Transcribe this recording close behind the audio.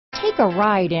Take a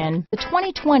ride in the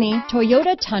 2020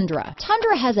 Toyota Tundra.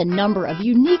 Tundra has a number of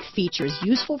unique features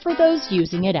useful for those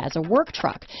using it as a work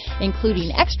truck,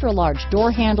 including extra-large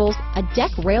door handles, a deck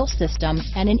rail system,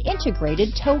 and an integrated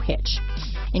tow hitch.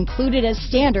 Included as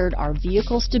standard are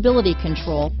vehicle stability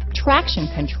control, traction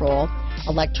control,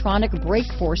 electronic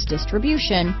brake force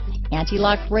distribution,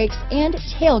 anti-lock brakes, and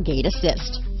tailgate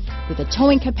assist. With a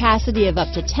towing capacity of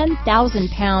up to 10,000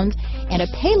 pounds and a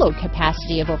payload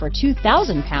capacity of over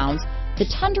 2,000 pounds, the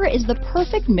Tundra is the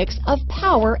perfect mix of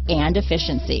power and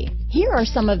efficiency. Here are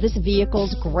some of this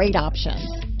vehicle's great options: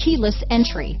 keyless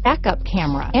entry, backup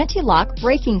camera, anti-lock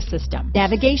braking system,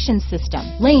 navigation system,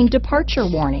 lane departure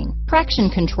warning, traction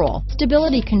control,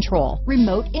 stability control,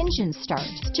 remote engine start,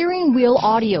 steering wheel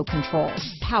audio controls,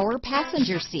 power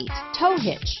passenger seat, tow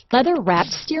hitch,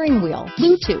 leather-wrapped steering wheel,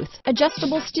 Bluetooth,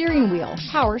 adjustable steering wheel,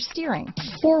 power steering,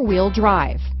 four-wheel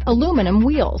drive, aluminum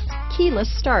wheels, keyless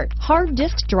start, hard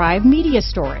disk drive media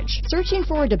storage. Searching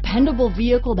for a dependable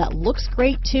vehicle that looks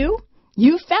great too?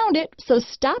 You found it, so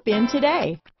stop in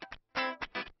today.